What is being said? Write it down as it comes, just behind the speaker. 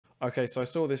Okay, so I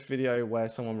saw this video where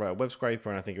someone wrote a web scraper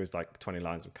and I think it was like 20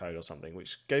 lines of code or something,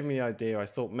 which gave me the idea. I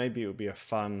thought maybe it would be a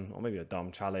fun or maybe a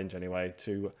dumb challenge anyway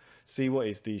to see what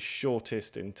is the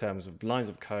shortest in terms of lines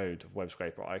of code of web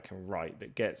scraper I can write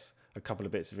that gets a couple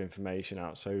of bits of information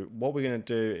out. So what we're going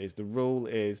to do is the rule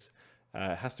is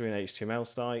it has to be an HTML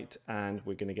site and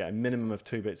we're going to get a minimum of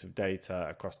 2 bits of data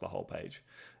across the whole page.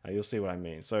 You'll see what I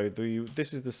mean. So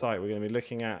this is the site we're going to be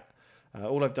looking at.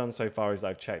 All I've done so far is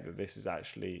I've checked that this is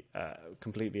actually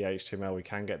completely HTML. We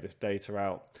can get this data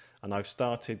out, and I've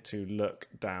started to look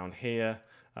down here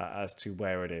as to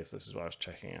where it is. This is what I was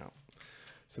checking out.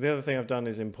 So the other thing I've done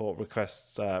is import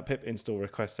requests, pip install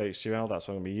requests HTML. That's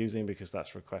what I'm going to be using because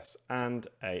that's requests and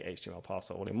a HTML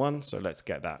parser all in one. So let's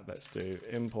get that. Let's do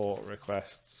import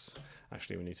requests.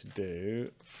 Actually, we need to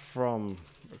do from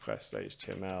requests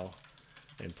HTML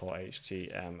import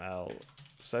HTML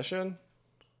session.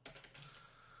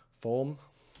 Form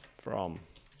from.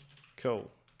 Cool.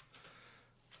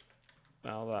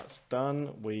 Now that's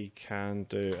done, we can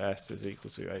do s is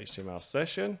equal to HTML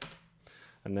session,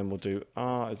 and then we'll do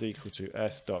r is equal to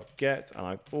s.get, and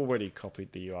I've already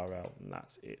copied the URL, and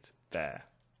that's it there.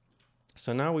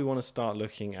 So now we want to start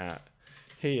looking at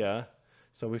here.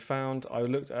 So we found, I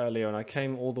looked earlier and I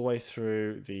came all the way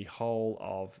through the whole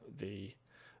of the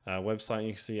website.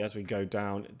 You can see as we go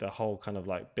down, the whole kind of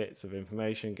like bits of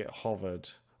information get hovered.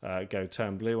 Go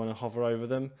turn blue when I hover over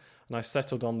them, and I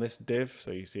settled on this div,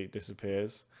 so you see it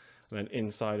disappears. And then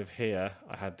inside of here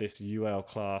I had this UL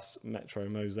class Metro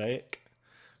Mosaic,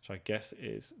 which I guess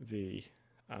is the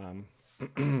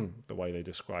the way they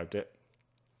described it,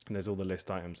 and there's all the list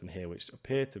items in here which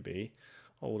appear to be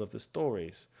all of the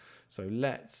stories. So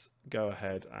let's go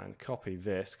ahead and copy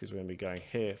this because we're going to be going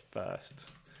here first.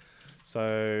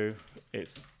 So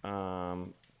it's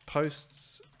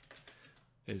posts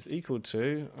is equal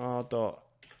to r.html.find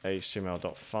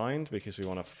because we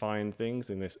want to find things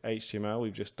in this HTML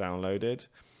we've just downloaded,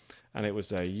 and it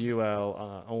was a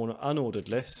UL unordered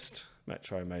list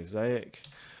Metro Mosaic.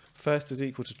 First is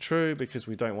equal to true because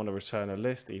we don't want to return a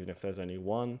list even if there's only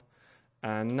one.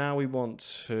 And now we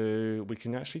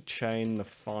can actually chain the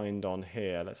find on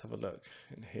here. Let's have a look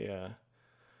in here.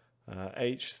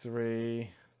 H3.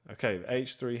 Okay,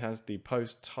 H3 has the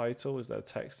post title. Is there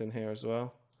text in here as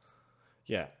well?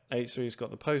 Yeah, H3's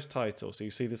got the post title. So you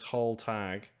see this whole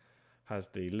tag has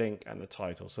the link and the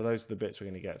title. So those are the bits we're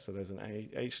going to get. So there's an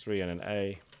H3 and an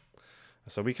A.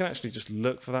 So we can actually just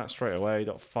look for that straight away.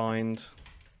 Find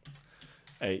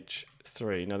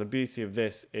H3. Now the beauty of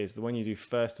this is that when you do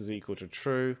first is equal to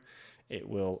true, it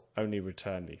will only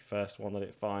return the first one that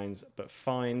it finds. But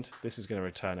find, this is going to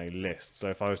return a list.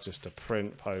 So if I was just to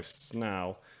print posts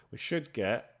now, we should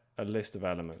get a list of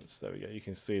elements. There we go. You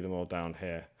can see them all down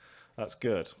here. That's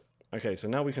good. Okay, so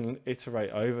now we can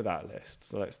iterate over that list.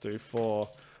 So let's do for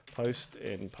post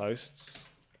in posts,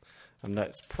 and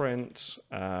let's print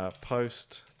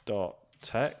post.text.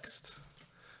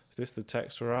 Is this the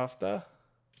text we're after?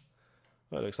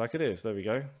 Well, it looks like it is. There we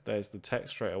go. There's the text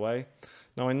straight away.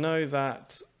 Now I know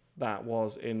that that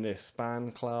was in this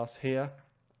span class here,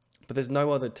 but there's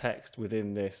no other text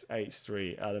within this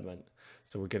H3 element.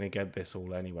 So we're going to get this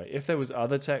all anyway. If there was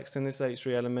other text in this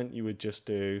H3 element, you would just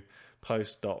do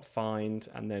post.find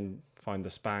and then find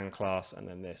the span class and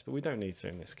then this, but we don't need to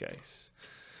in this case.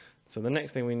 So the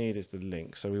next thing we need is the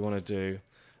link. So we want to do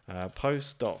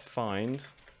post.find.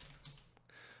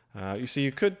 You see,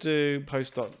 you could do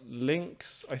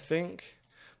post.links, I think.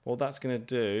 What that's going to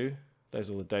do, there's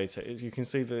all the data. You can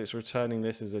see that it's returning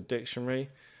this as a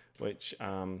dictionary, which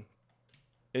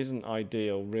isn't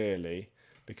ideal really,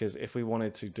 because if we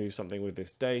wanted to do something with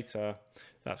this data,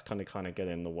 that's kind of get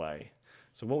in the way.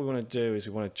 So what we want to do is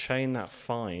we want to chain that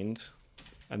find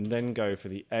and then go for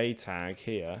the A tag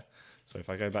here. So if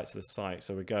I go back to the site,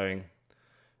 so we're going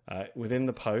within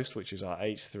the post, which is our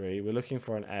H3, we're looking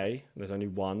for an A. There's only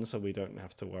one, so we don't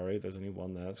have to worry. There's only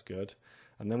one there, that's good.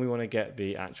 And then we want to get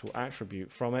the actual attribute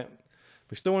from it.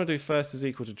 We still want to do first is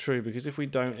equal to true, because if we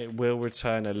don't, it will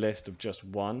return a list of just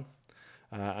one.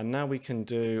 And now we can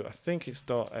do, I think it's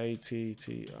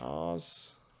 .attrs.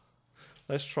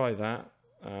 Let's try that.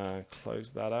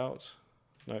 Close that out.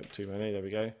 Nope, too many. There we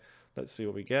go. Let's see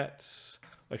what we get.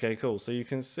 Okay, cool. So you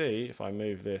can see, if I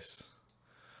move this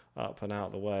up and out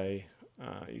of the way,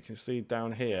 you can see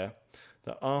down here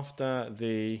that after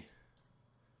the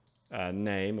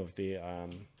name of the,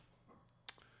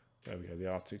 there we go,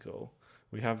 the article,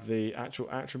 we have the actual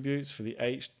attributes for the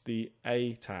A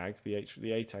tag, the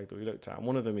A tag that we looked at. And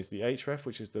one of them is the href,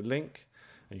 which is the link.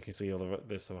 And you can see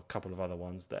there's a couple of other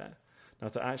ones there. Now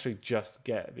to actually just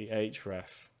get the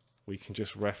href, we can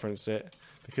just reference it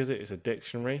because it is a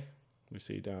dictionary. we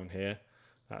see down here,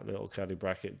 that little curly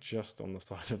bracket just on the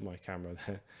side of my camera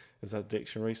there is that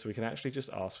dictionary. So we can actually just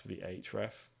ask for the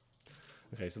href.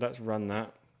 Okay, so let's run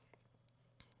that.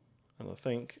 And I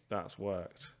think that's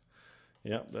worked.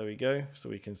 Yep, there we go. So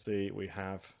we can see we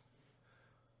have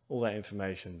all that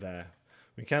information there.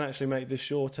 We can actually make this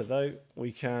shorter though.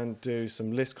 We can do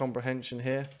some list comprehension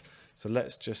here. So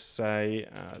let's just say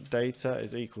data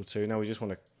is equal to, now we just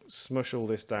want to smush all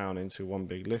this down into one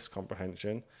big list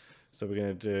comprehension. So we're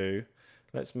going to do,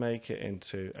 let's make it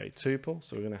into a tuple.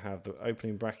 So we're going to have the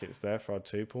opening brackets there for our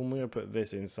tuple, and we're going to put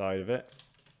this inside of it.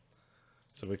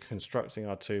 So we're constructing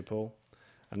our tuple,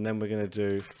 and then we're going to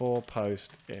do for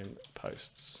post in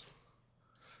posts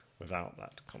without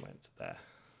that comment there.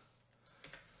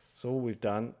 So all we've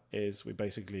done is we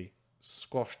basically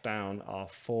squashed down our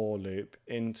for loop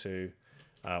into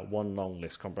one long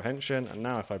list comprehension. And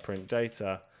now if I print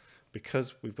data,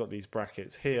 because we've got these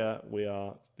brackets here,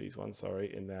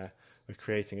 in there, we're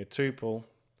creating a tuple.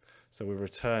 So we're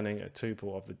returning a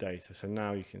tuple of the data. So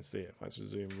now you can see it. If I just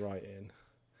zoom right in,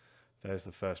 there's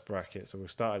the first bracket. So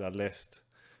we've started our list.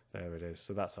 There it is.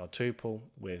 So that's our tuple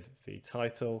with the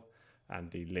title and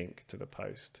the link to the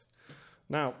post.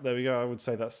 Now, there we go. I would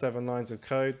say that's 7 lines of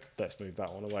code. Let's move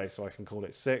that one away so I can call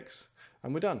it 6,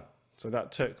 and we're done. So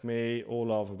that took me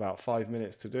all of about 5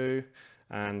 minutes to do,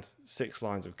 and 6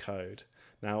 lines of code.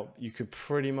 Now, you could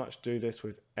pretty much do this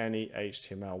with any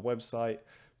HTML website,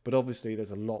 but obviously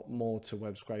there's a lot more to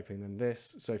web scraping than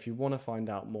this. So if you want to find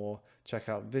out more, check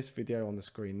out this video on the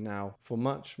screen now for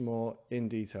much more in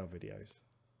detail videos.